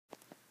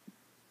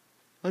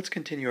Let's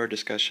continue our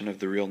discussion of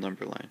the real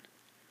number line.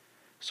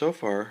 So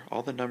far,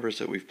 all the numbers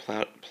that we've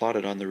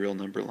plotted on the real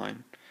number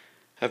line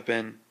have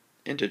been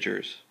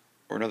integers,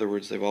 or in other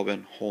words, they've all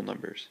been whole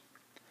numbers.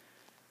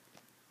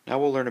 Now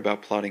we'll learn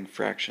about plotting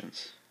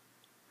fractions.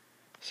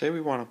 Say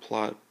we want to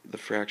plot the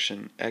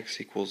fraction x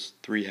equals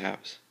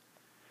 3/2.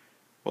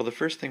 Well, the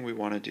first thing we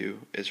want to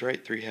do is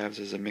write 3/2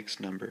 as a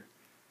mixed number.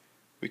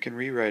 We can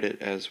rewrite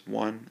it as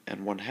 1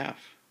 and 1/2.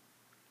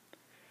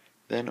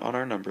 Then on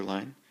our number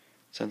line,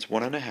 since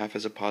 1 1/2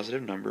 is a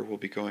positive number, we'll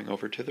be going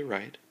over to the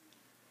right.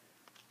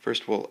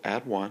 First we'll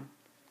add 1,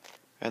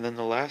 and then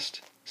the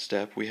last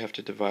step we have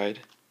to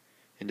divide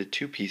into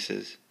two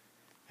pieces,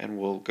 and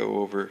we'll go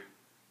over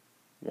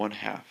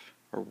 1/2,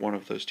 or one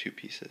of those two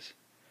pieces.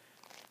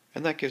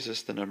 And that gives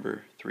us the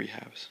number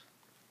 3/2.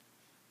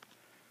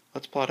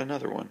 Let's plot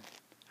another one.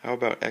 How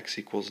about x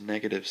equals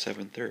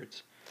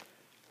 -7/3?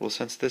 Well,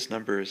 since this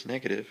number is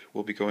negative,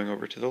 we'll be going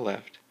over to the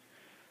left.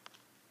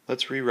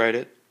 Let's rewrite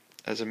it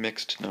as a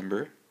mixed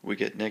number. We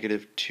get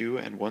 -2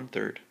 and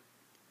 1/3.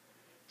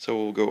 So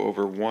we'll go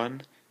over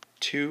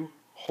 2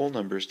 whole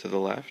numbers to the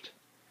left,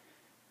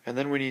 and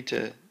then we need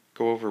to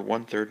go over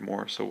 1/3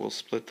 more, so we'll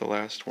split the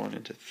last one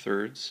into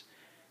thirds,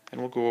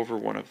 and we'll go over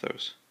one of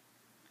those.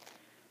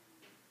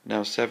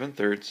 Now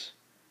 7/3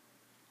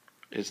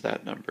 is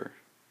that number.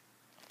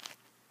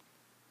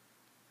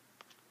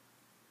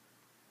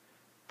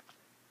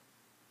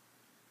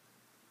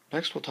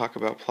 Next we'll talk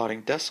about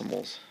plotting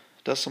decimals.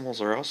 Decimals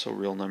are also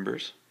real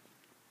numbers.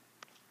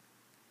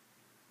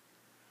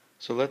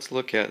 So let's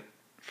look at,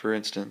 for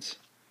instance,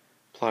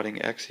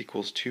 plotting x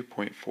equals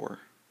 2.4.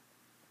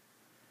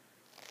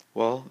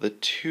 Well, the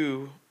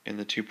 2 in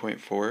the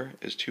 2.4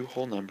 is two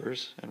whole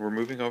numbers, and we're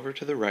moving over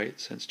to the right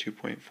since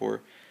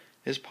 2.4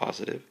 is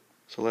positive.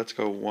 So let's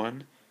go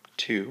 1,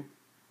 2,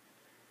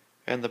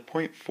 and the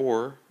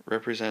 0.4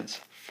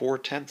 represents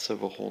 4/10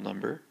 of a whole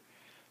number,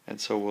 and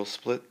so we'll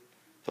split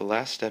the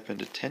last step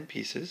into 10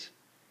 pieces,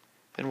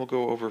 and we'll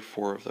go over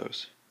 4 of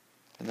those,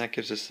 and that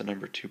gives us the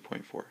number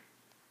 2.4.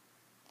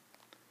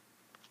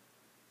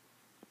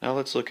 Now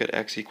let's look at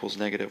x equals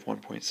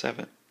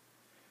 -1.7.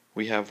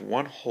 We have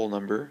one whole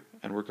number,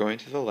 and we're going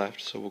to the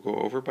left, so we'll go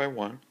over by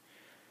 1,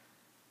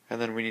 and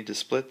then we need to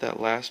split that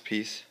last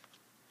piece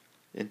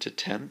into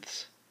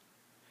tenths,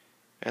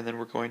 and then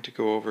we're going to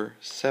go over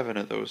 7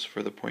 of those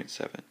for the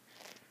 0.7,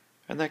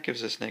 and that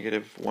gives us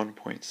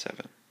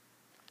 -1.7.